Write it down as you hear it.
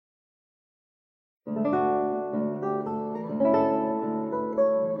Welcome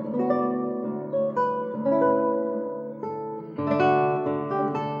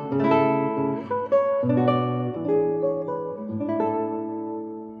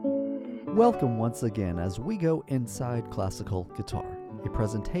once again as we go inside classical guitar, a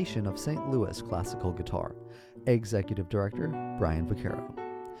presentation of St. Louis Classical Guitar. Executive Director, Brian Vaccaro.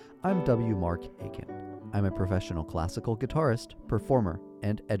 I'm W. Mark Aiken. I'm a professional classical guitarist, performer,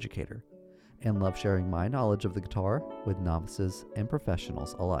 and educator, and love sharing my knowledge of the guitar with novices and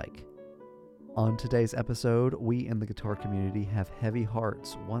professionals alike. On today's episode, we in the guitar community have heavy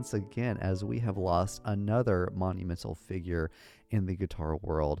hearts once again as we have lost another monumental figure in the guitar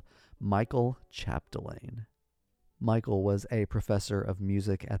world, Michael Chapdelaine. Michael was a professor of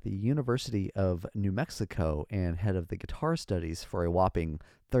music at the University of New Mexico and head of the guitar studies for a whopping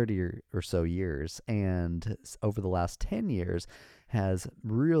 30 or so years, and over the last 10 years has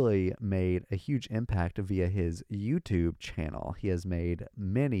really made a huge impact via his YouTube channel. He has made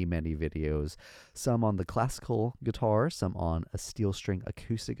many videos, some on the classical guitar, some on a steel string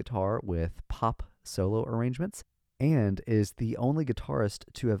acoustic guitar with pop solo arrangements, and is the only guitarist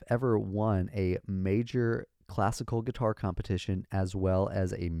to have ever won a major classical guitar competition as well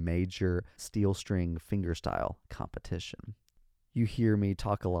as a major steel string fingerstyle competition. You hear me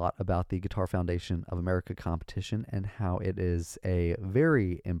talk a lot about the Guitar Foundation of America competition and how it is a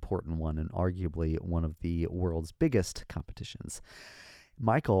very important one and arguably one of the world's biggest competitions.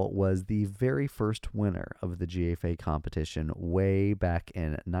 Michael was the very first winner of the GFA competition way back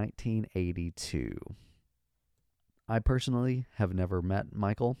in 1982. I personally have never met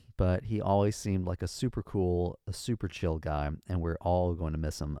Michael, but he always seemed like a super cool, a super chill guy, and we're all going to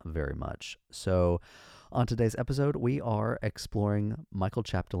miss him very much. So on today's episode, we are exploring Michael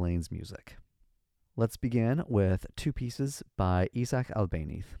Chapdelaine's music. Let's begin with two pieces by Isaac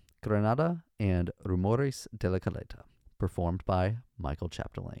Albéniz, Granada and Rumores de la Caleta, performed by Michael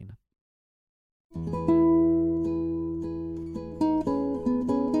Chapdelaine.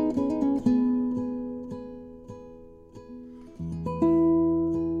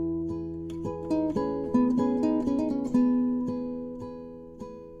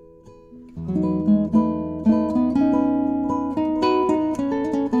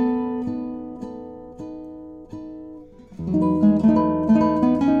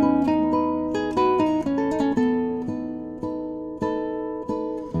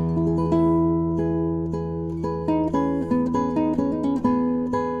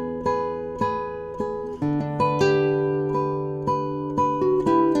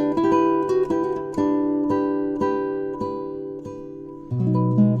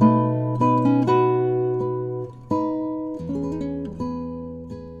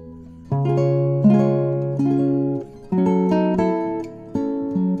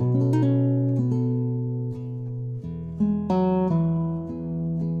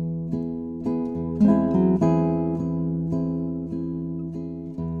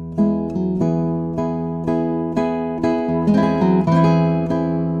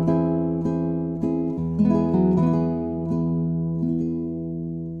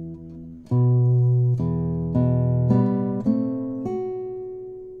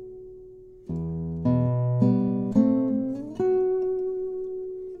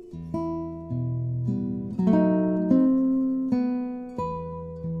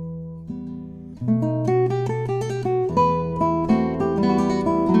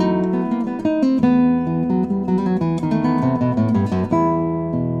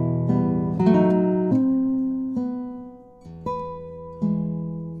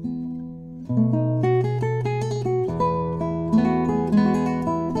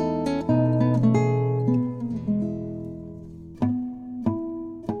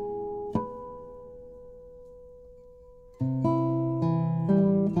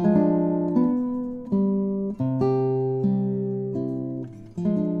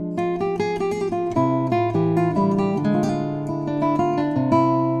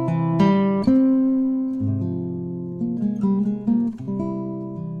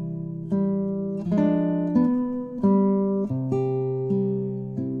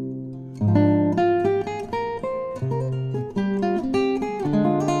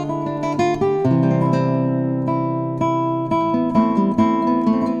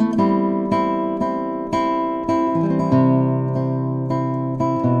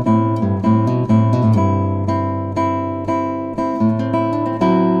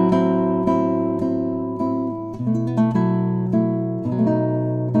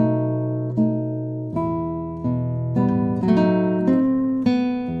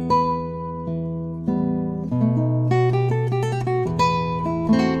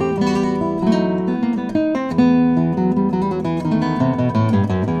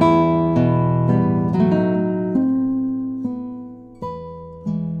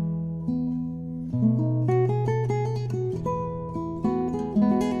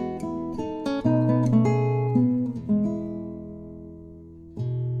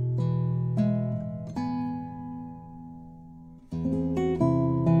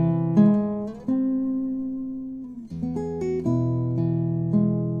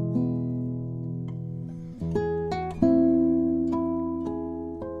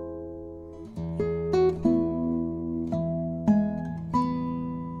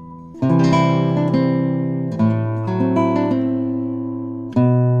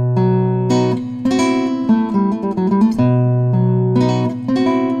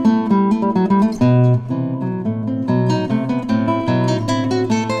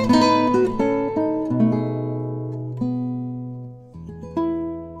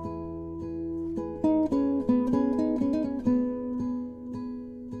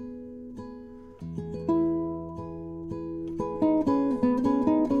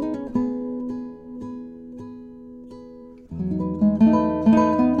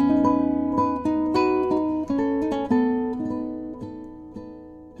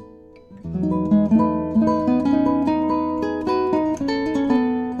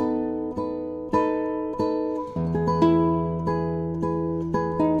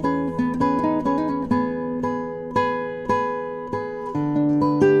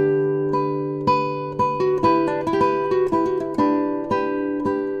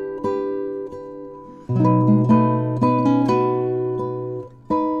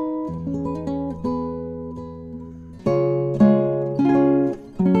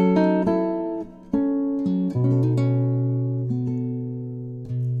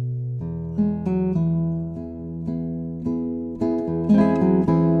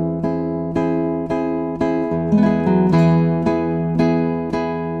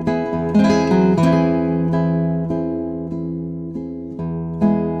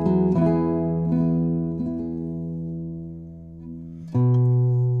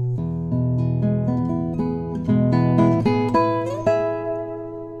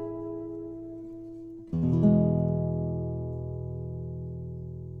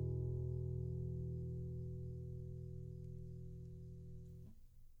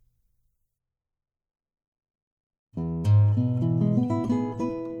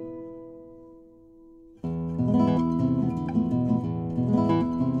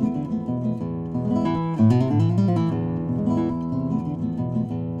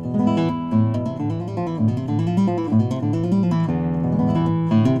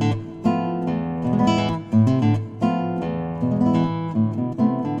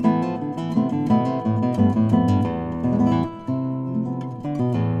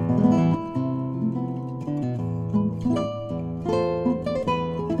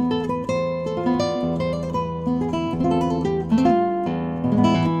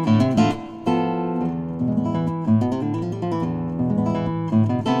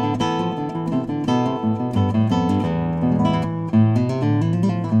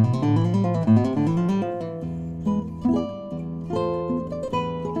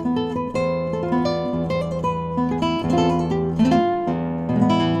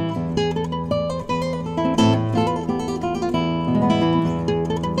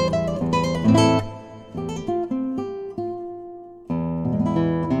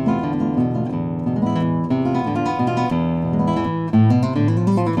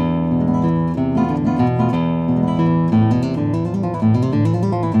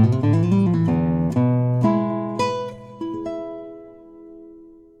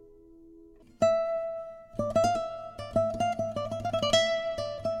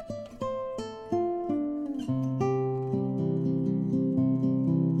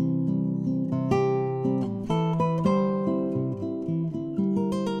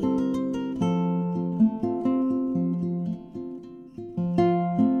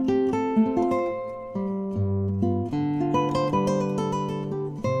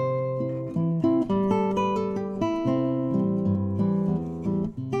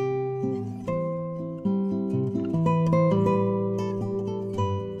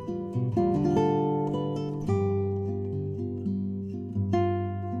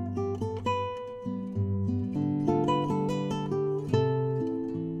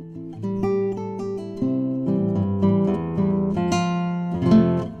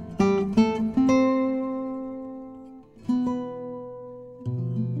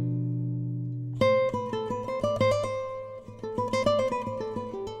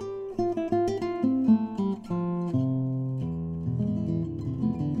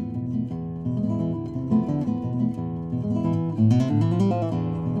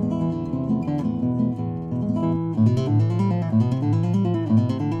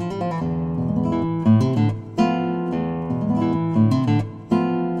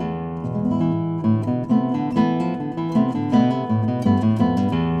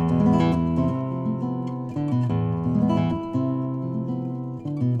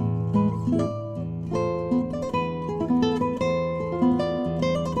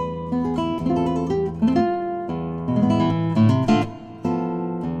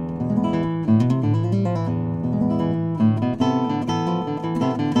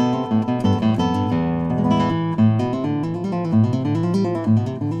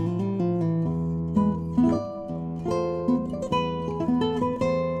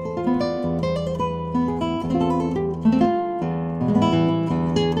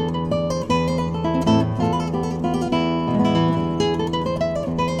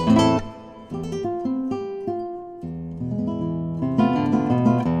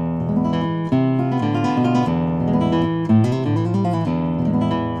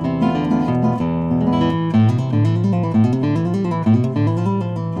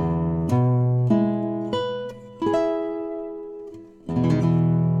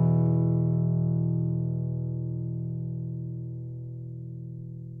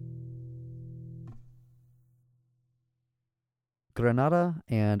 Granada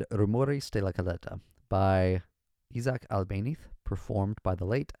and Rumores de la Caleta by Isaac Albéniz, performed by the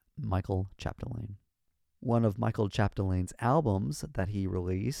late Michael Chapdelaine. One of Michael Chapdelaine's albums that he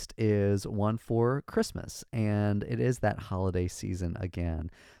released is one for Christmas, and it is that holiday season again.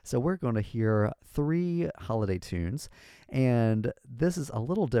 So we're going to hear 3 holiday tunes, and this is a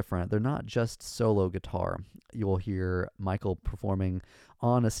little different. They're not just solo guitar. You'll hear Michael performing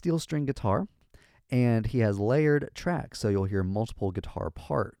on a steel string guitar, and he has layered tracks, so you'll hear multiple guitar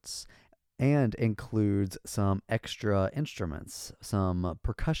parts, and includes some extra instruments, some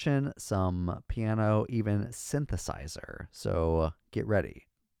percussion, some piano, even synthesizer. So get ready.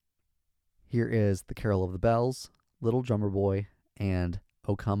 Here is The Carol of the Bells, Little Drummer Boy, and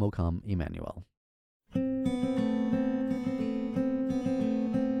O Come, Emmanuel.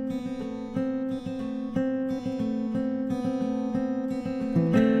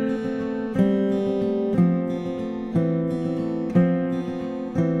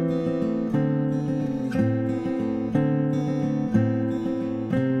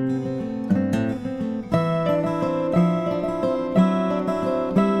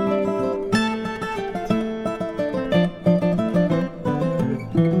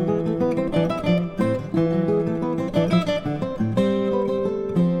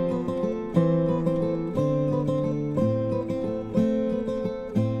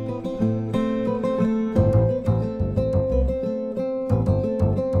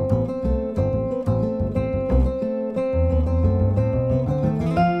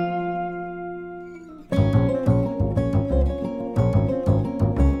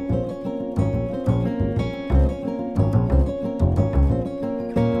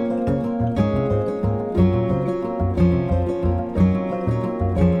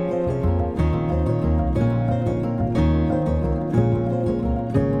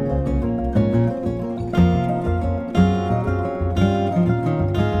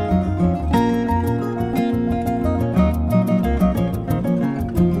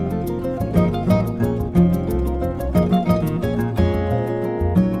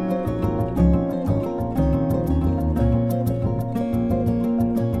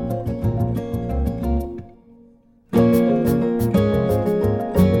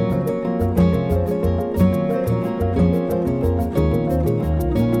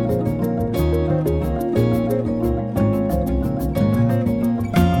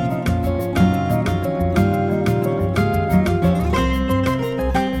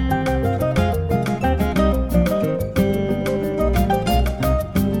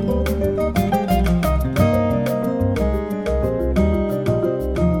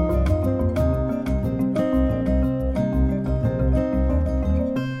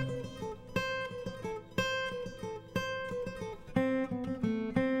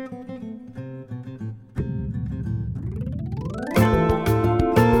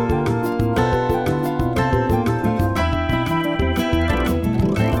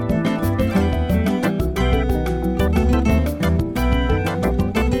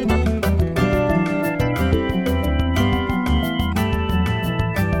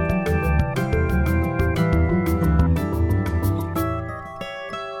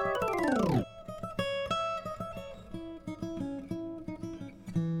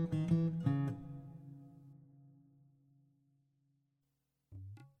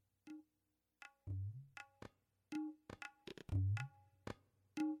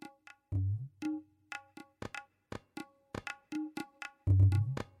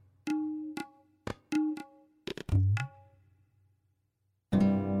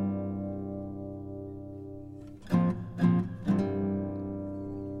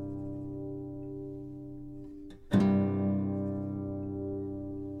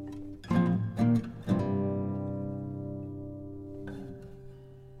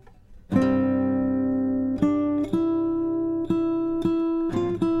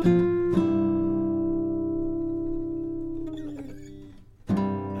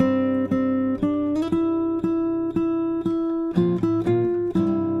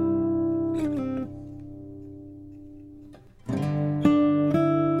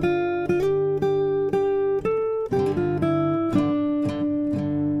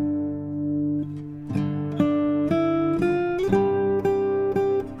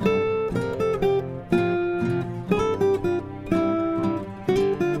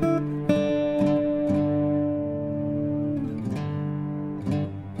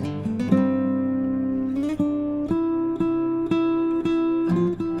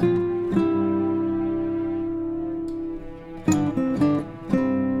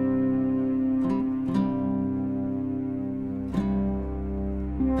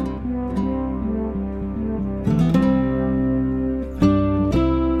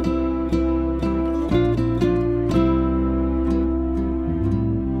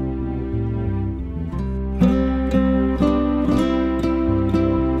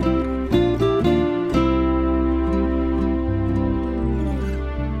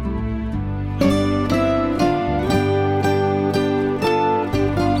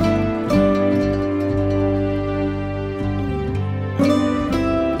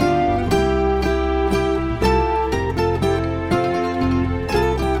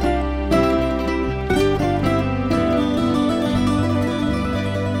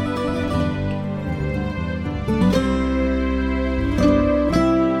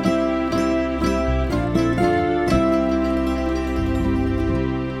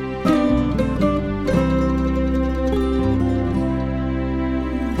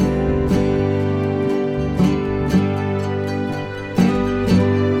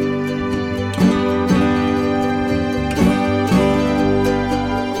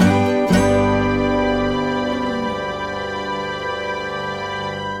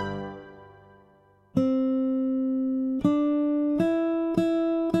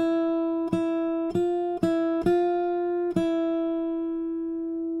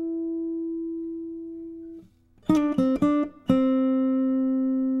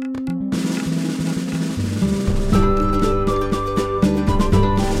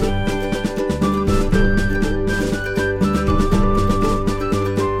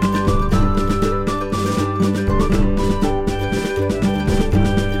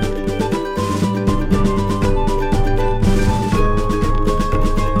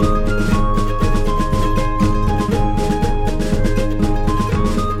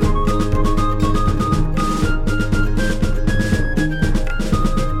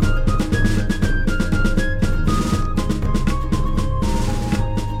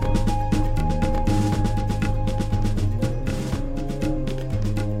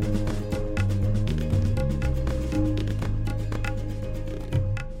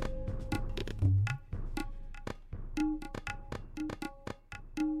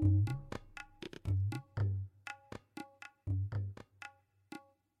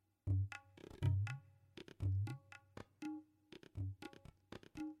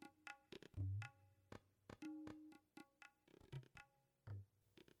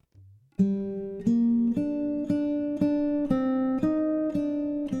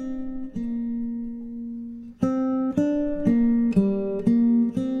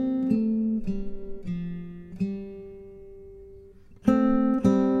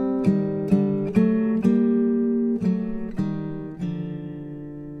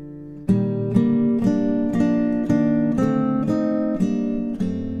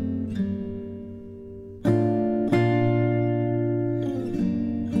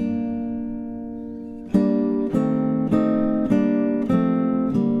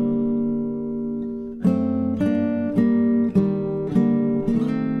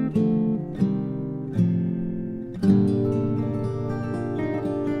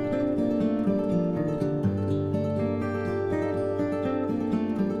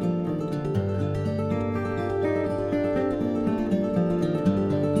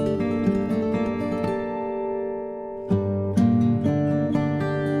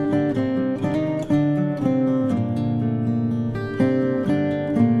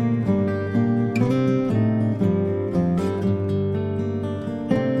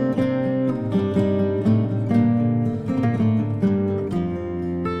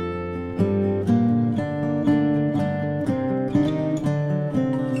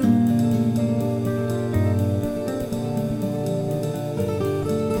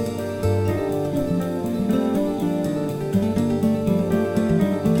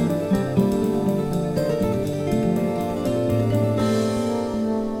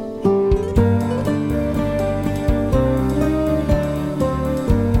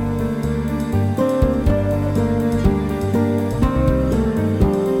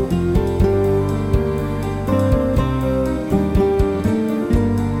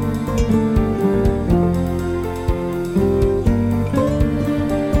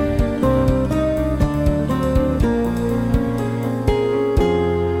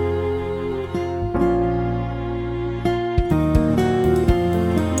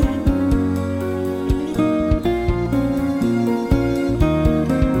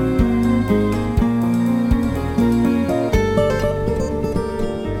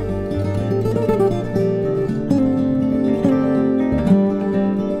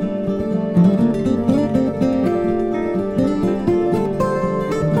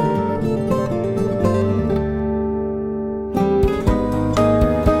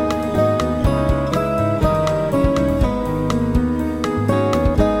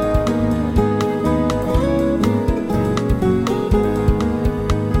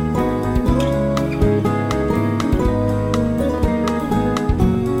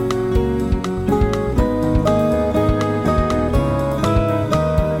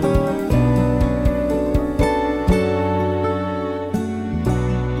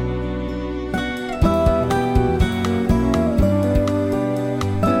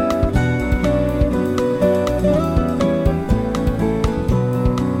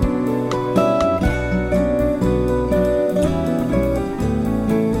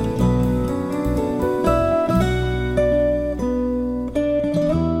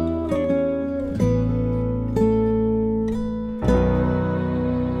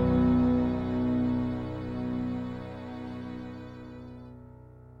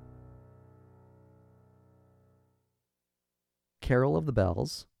 Carol of the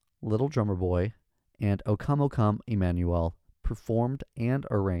Bells, Little Drummer Boy, and O Come, O Come, Emmanuel, performed and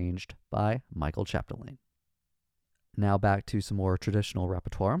arranged by Michael Chapdelaine. Now back to some more traditional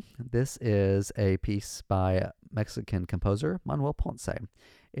repertoire. This is a piece by Mexican composer Manuel Ponce.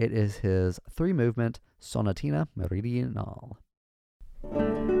 It is his three-movement Sonatina Meridional.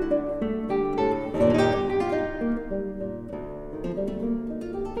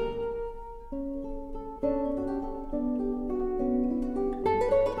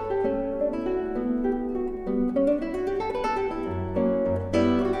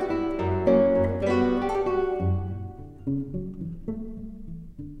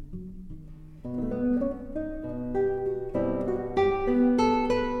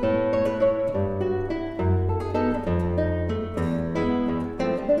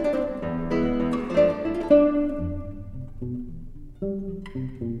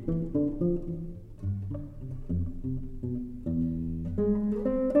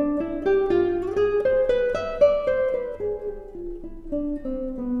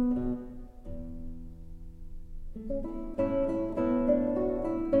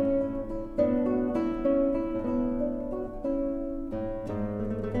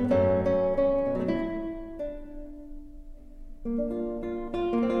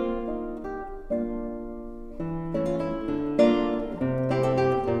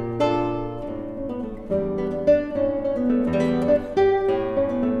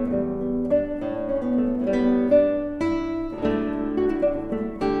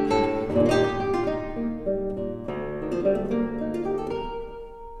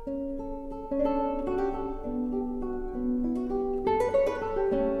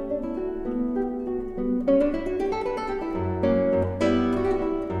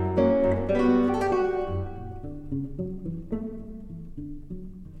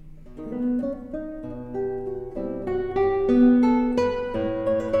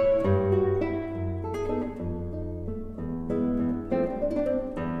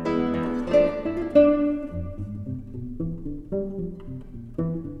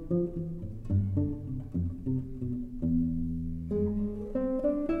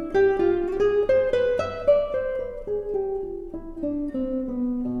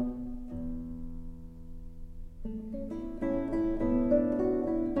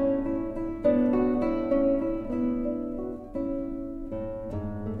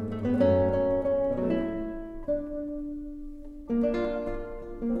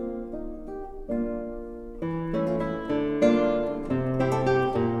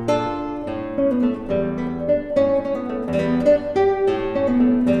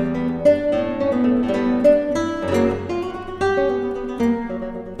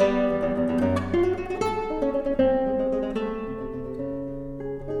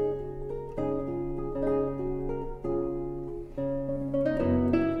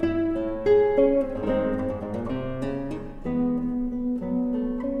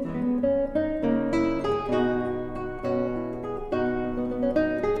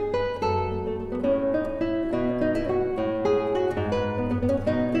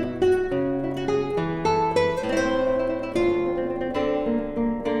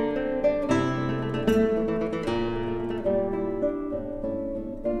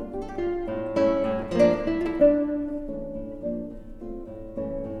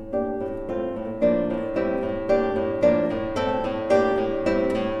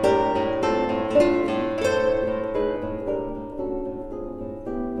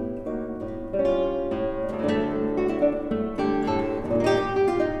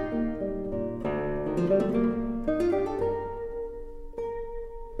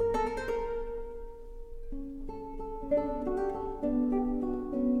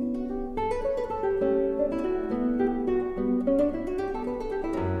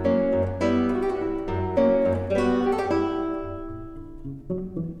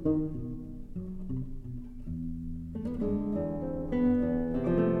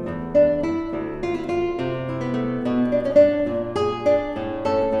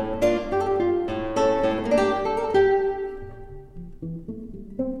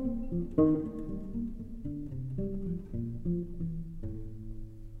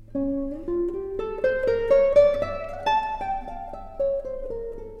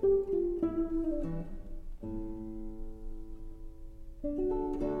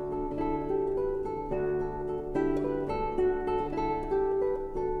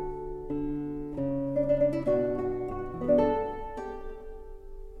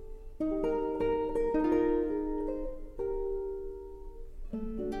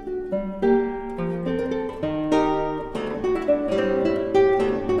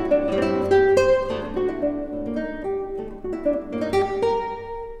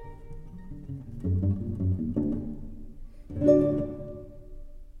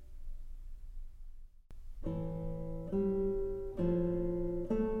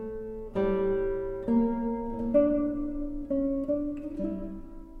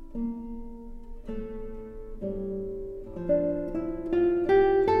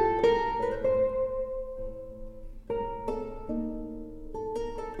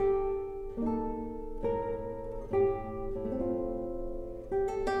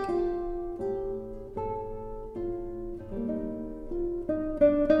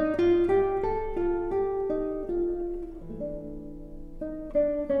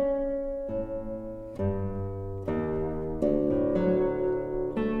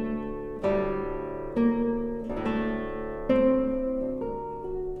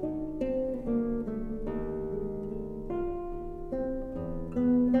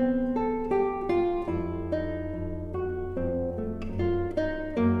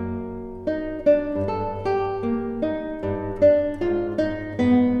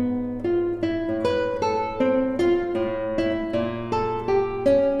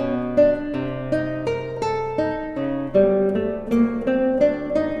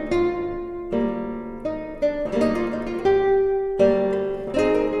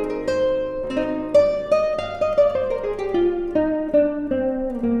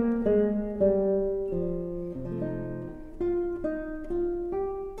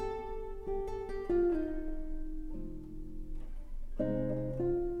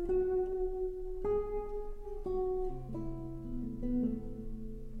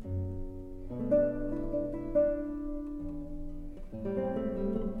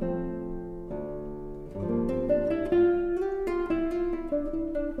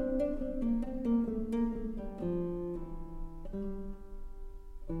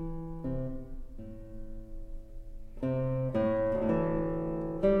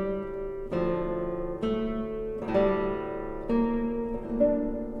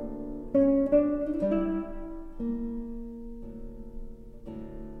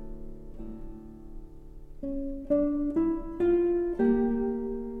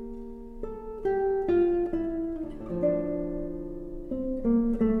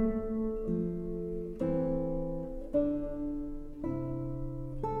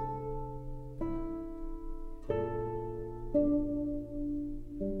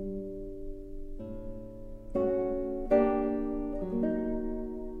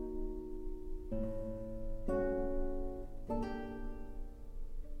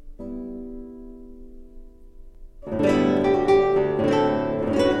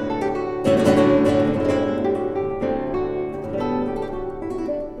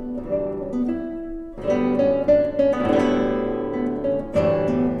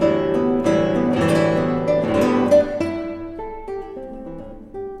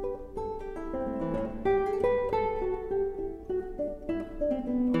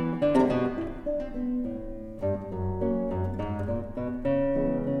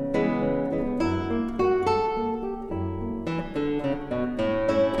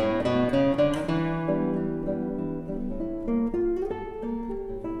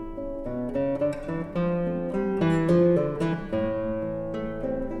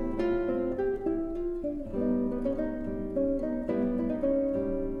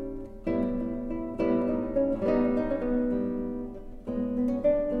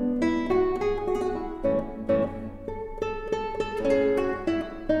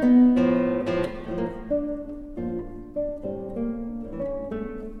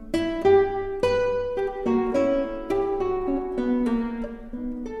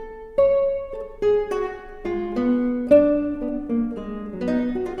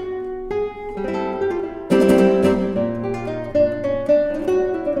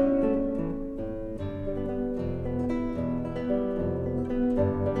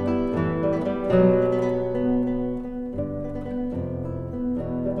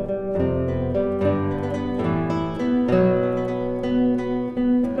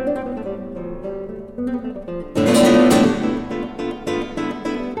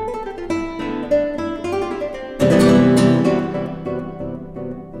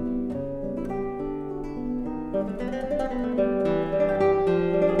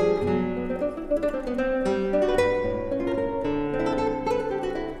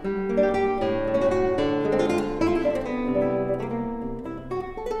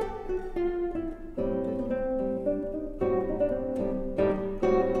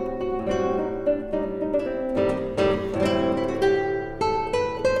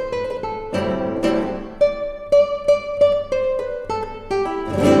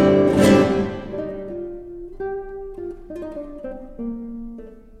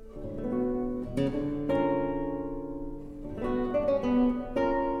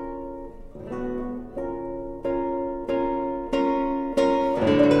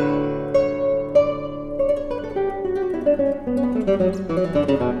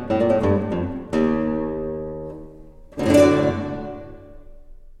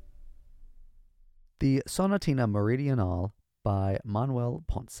 the Sonatina Meridional by Manuel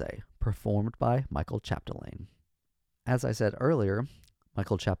Ponce, performed by Michael Chapdelaine. As I said earlier,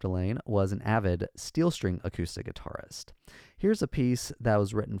 Michael Chapdelaine was an avid steel string acoustic guitarist. Here's a piece that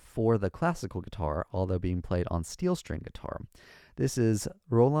was written for the classical guitar, although being played on steel string guitar. This is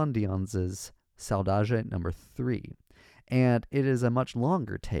Roland Dion's Saudade number 3, and it is a much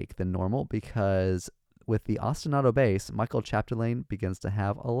longer take than normal because with the ostinato bass, Michael Chapdelaine begins to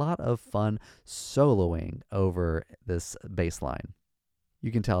have a lot of fun soloing over this bass line.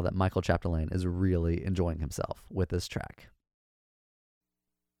 You can tell that Michael Chapdelaine is really enjoying himself with this track.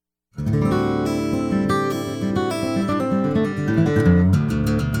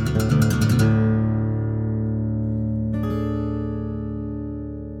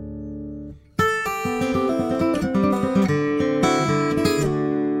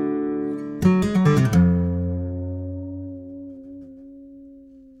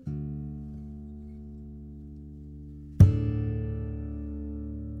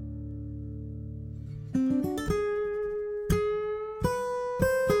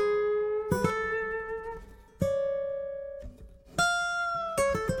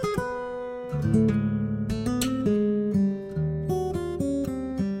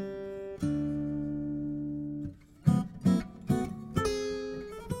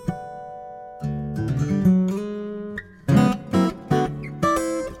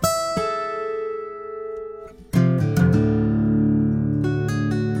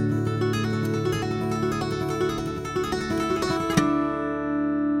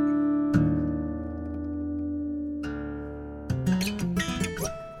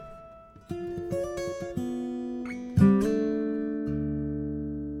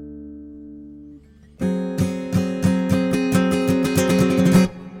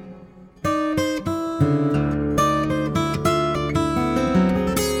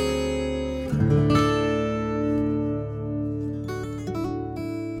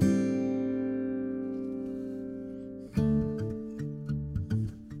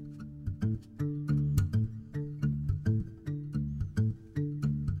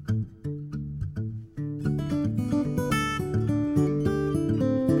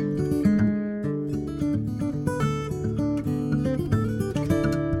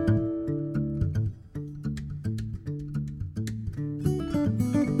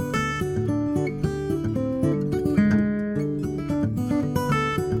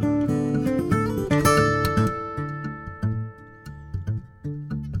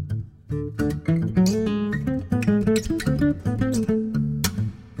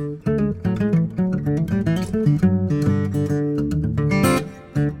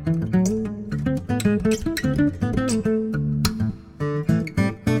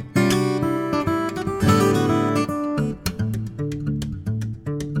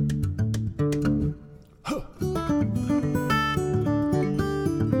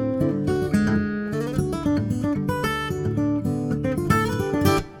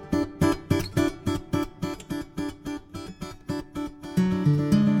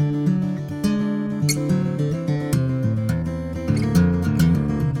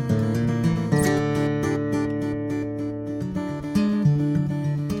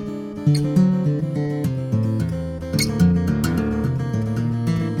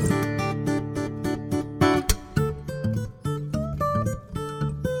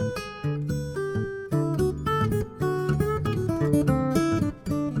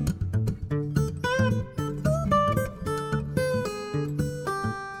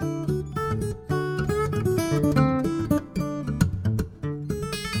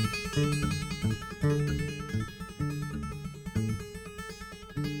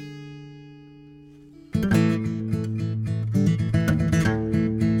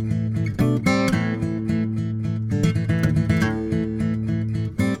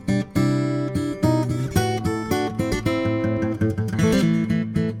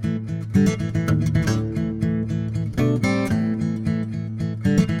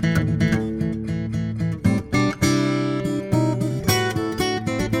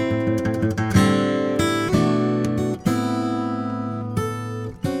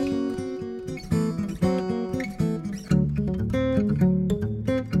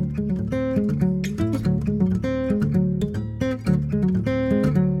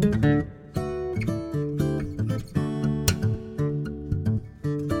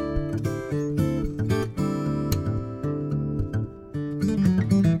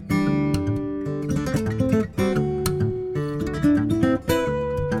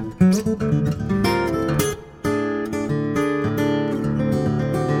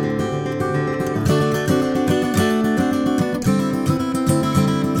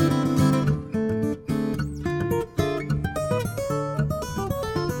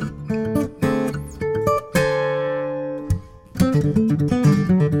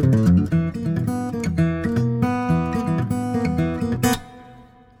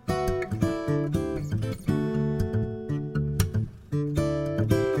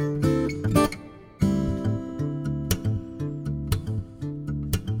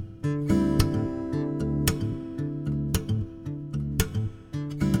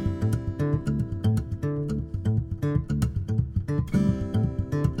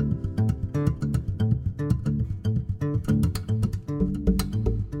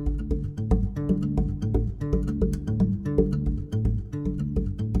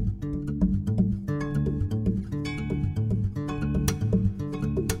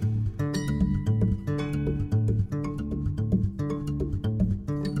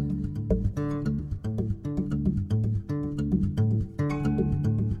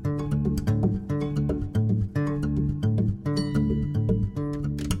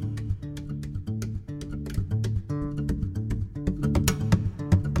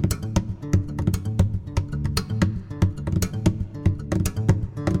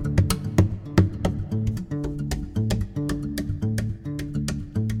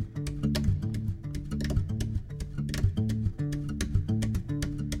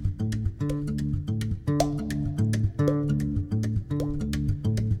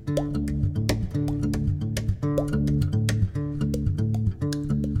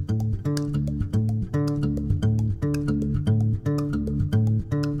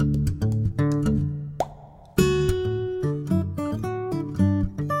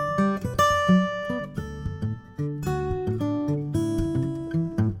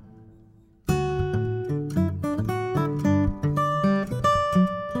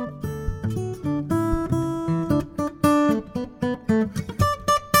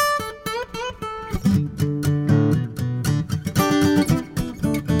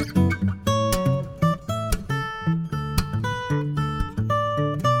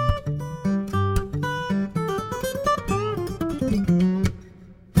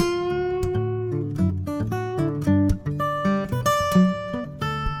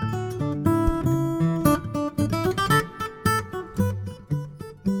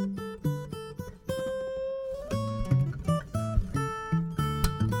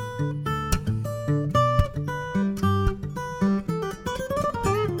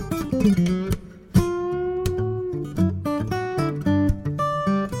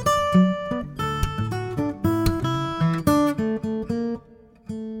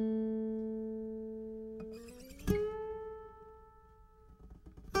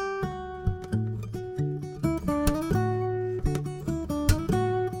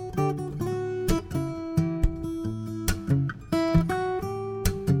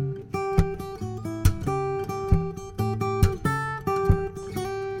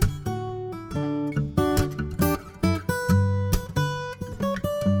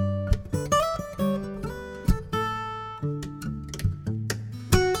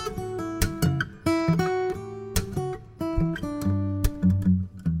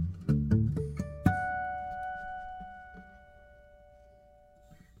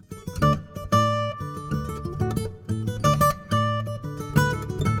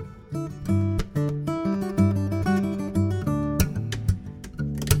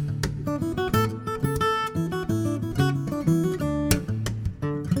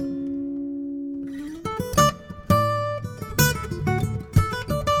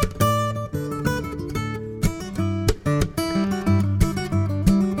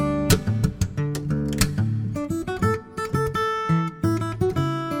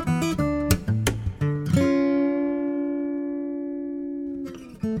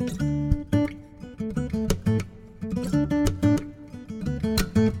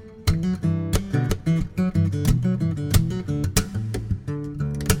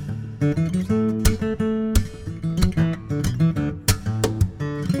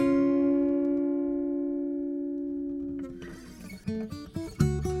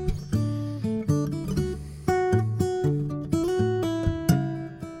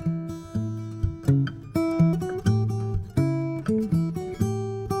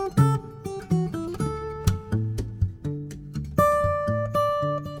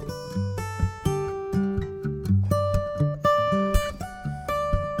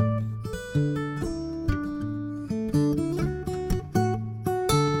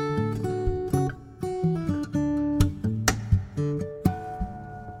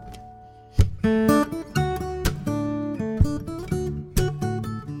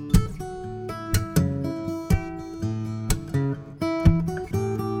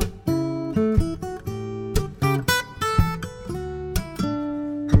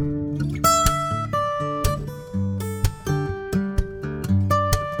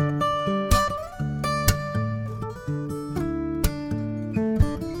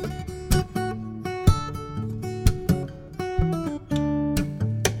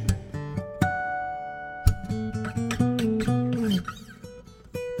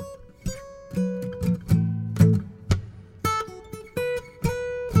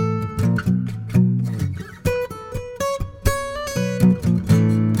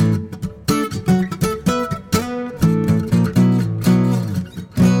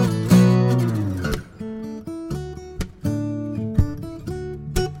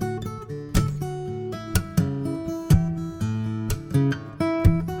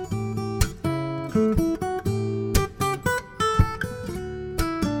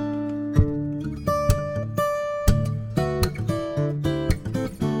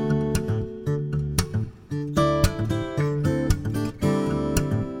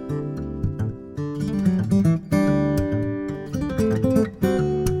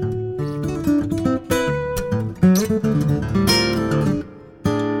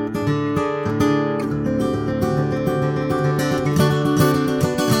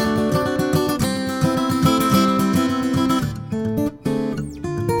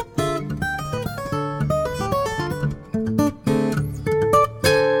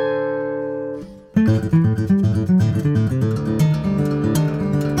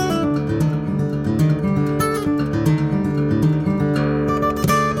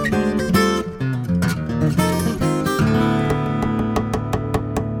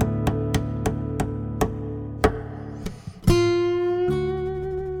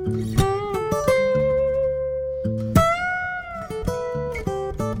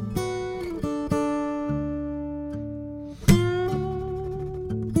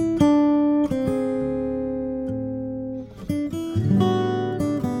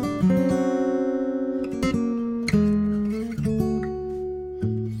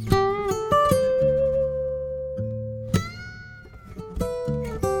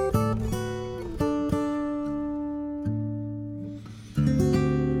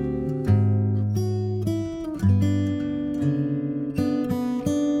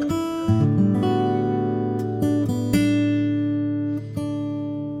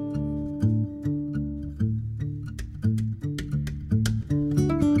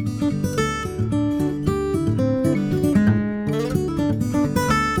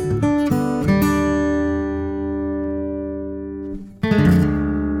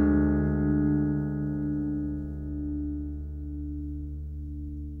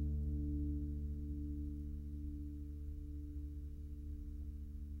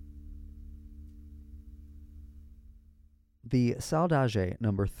 the Saudade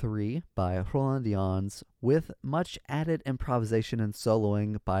number 3 by Roland Dions, with much added improvisation and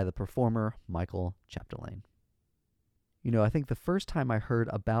soloing by the performer Michael Chapdelaine. You know, I think the first time I heard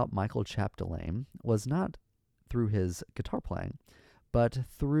about Michael Chapdelaine was not through his guitar playing, but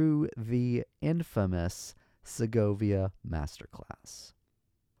through the infamous Segovia Masterclass.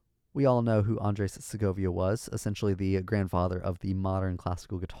 We all know who Andres Segovia was, essentially the grandfather of the modern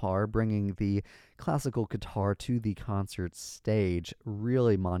classical guitar, bringing the classical guitar to the concert stage,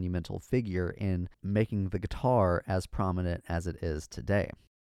 really monumental figure in making the guitar as prominent as it is today.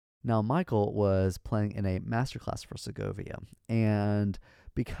 Now, Michael was playing in a masterclass for Segovia, and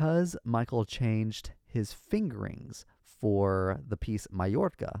because Michael changed his fingerings for the piece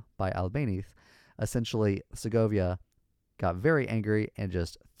Mallorca by Albéniz, essentially Segovia got very angry and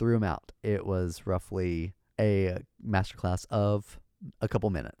just threw him out. It was roughly a masterclass of a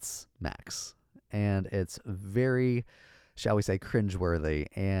couple minutes max, and it's very, shall we say, cringeworthy,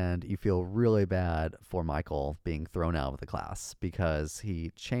 and you feel really bad for Michael being thrown out of the class because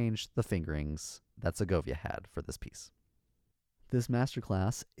he changed the fingerings that Segovia had for this piece. This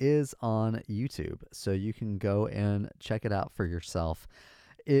masterclass is on YouTube, so you can go and check it out for yourself.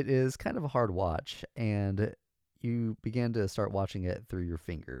 It is kind of a hard watch, and you begin to start watching it through your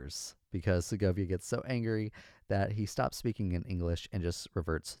fingers because Segovia gets so angry that he stops speaking in English and just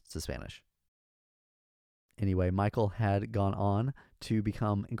reverts to Spanish. Anyway, Michael had gone on to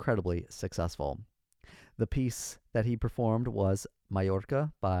become incredibly successful. The piece that he performed was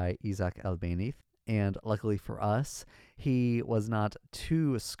Mallorca by Isaac Albéniz, and luckily for us, he was not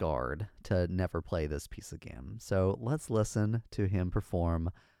too scarred to never play this piece again. So let's listen to him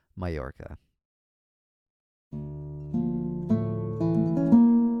perform Mallorca.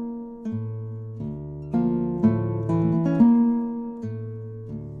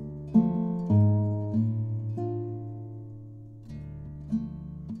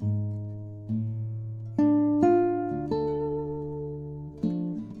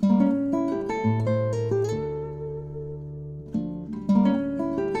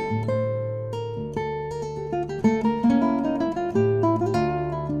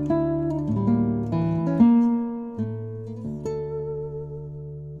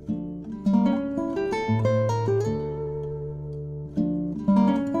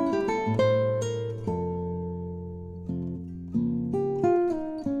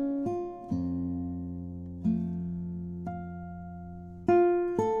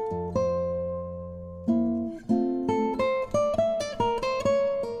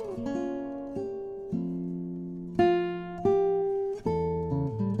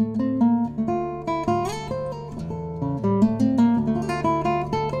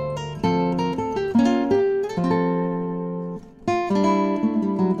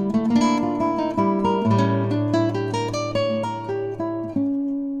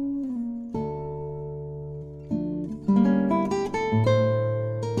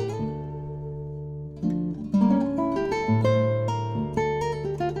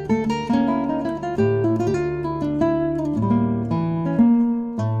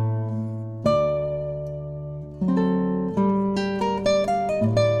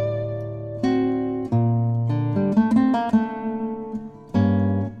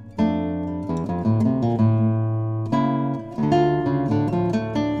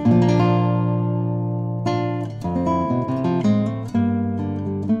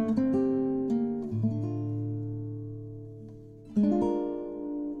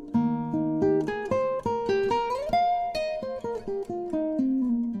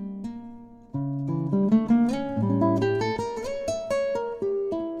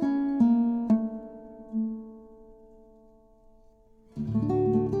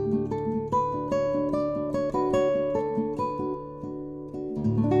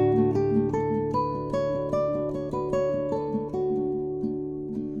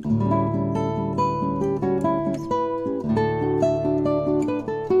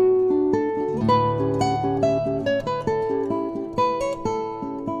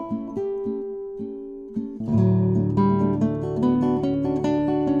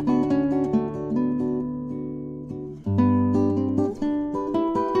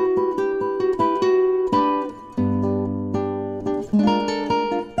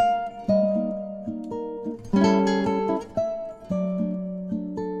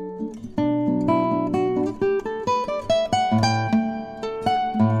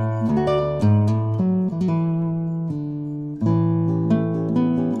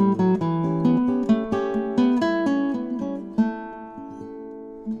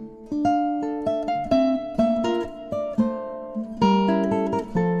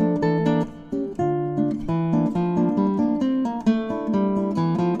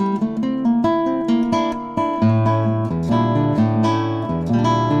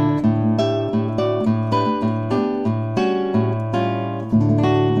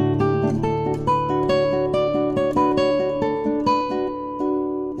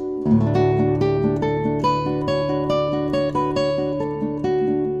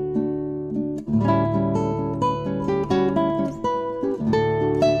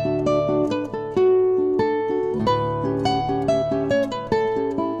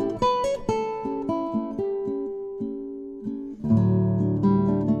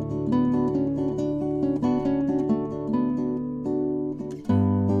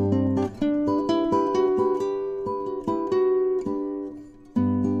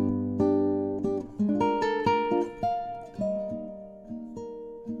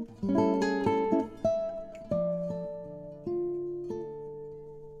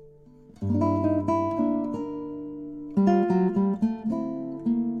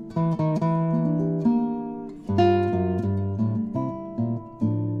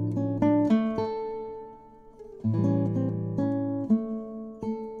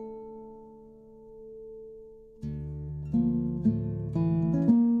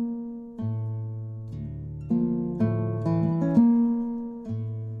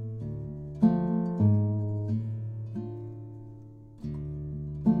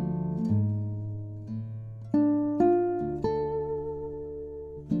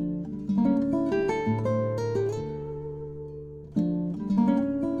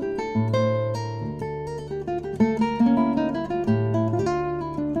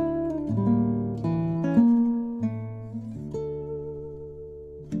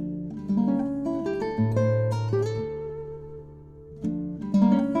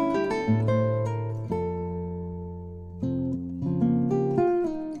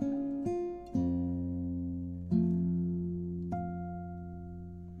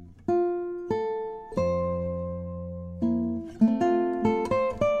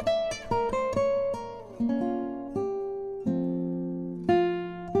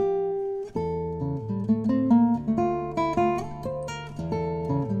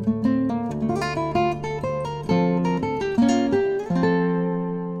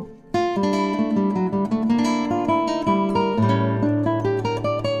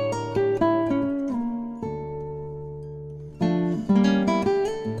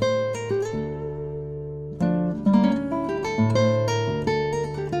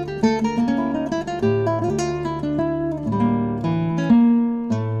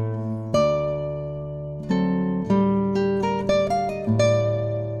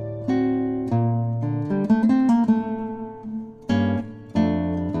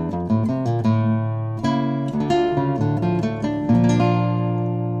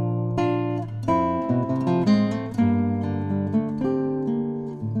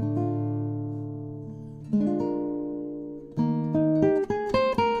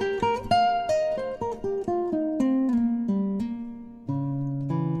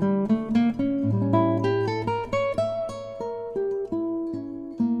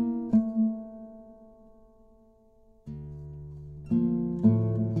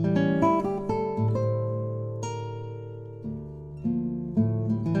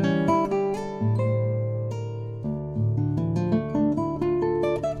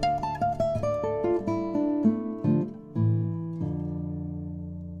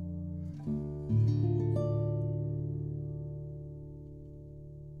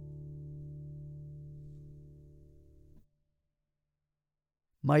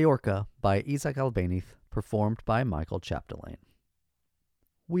 Majorca by Isaac Albéniz, performed by Michael Chapdelaine.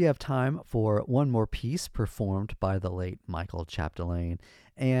 We have time for one more piece performed by the late Michael Chapdelaine,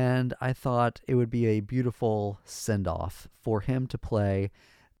 and I thought it would be a beautiful send-off for him to play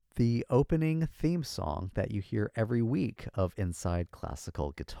the opening theme song that you hear every week of Inside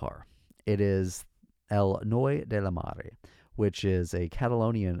Classical Guitar. It is El Noi de la Mare, which is a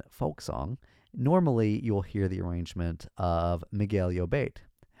Catalonian folk song. Normally, you'll hear the arrangement of Miguel Llobet.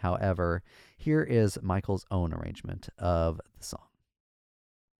 However, here is Michael's own arrangement of the song.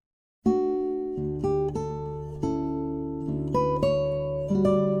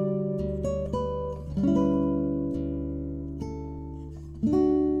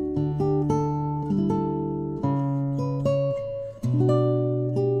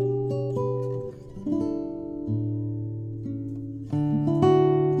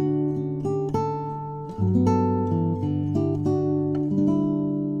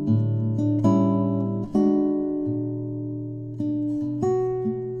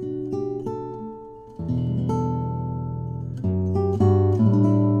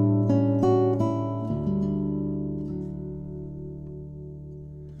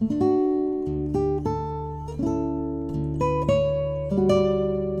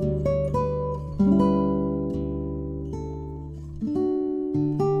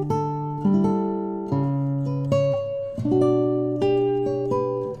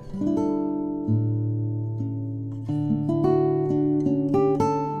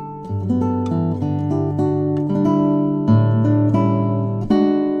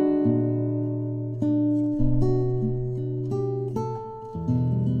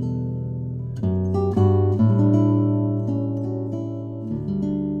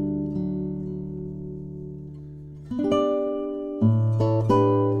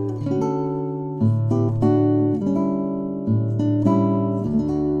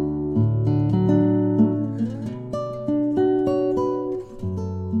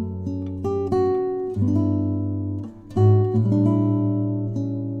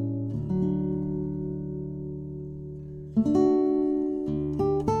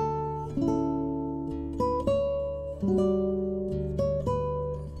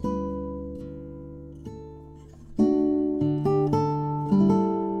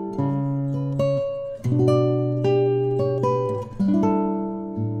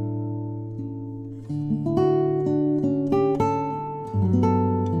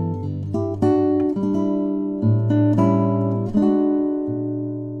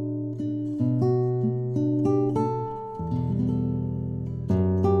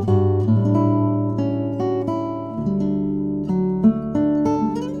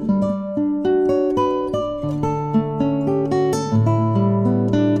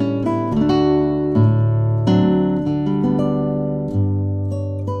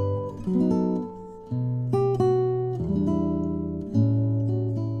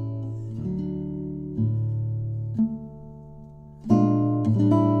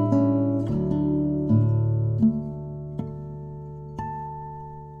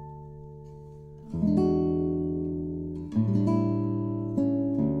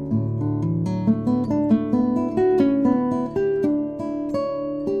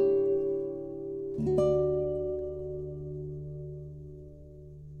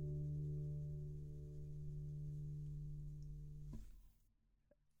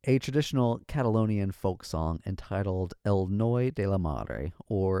 a traditional Catalonian folk song entitled El Noi de la Madre,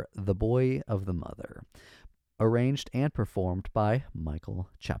 or The Boy of the Mother, arranged and performed by Michael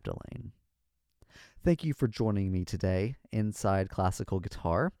Chapdelaine. Thank you for joining me today inside Classical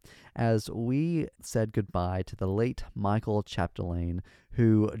Guitar as we said goodbye to the late Michael Chapdelaine,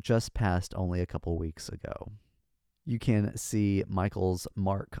 who just passed only a couple weeks ago. You can see Michael's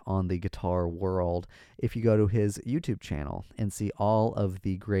mark on the guitar world if you go to his YouTube channel and see all of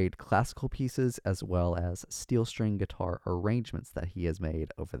the great classical pieces as well as steel string guitar arrangements that he has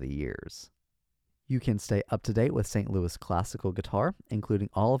made over the years. You can stay up to date with St. Louis Classical Guitar, including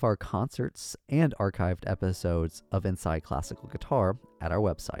all of our concerts and archived episodes of Inside Classical Guitar at our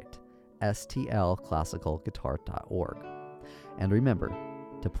website, stlclassicalguitar.org. And remember,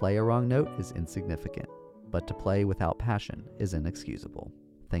 to play a wrong note is insignificant, but to play without passion is inexcusable.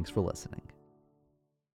 Thanks for listening.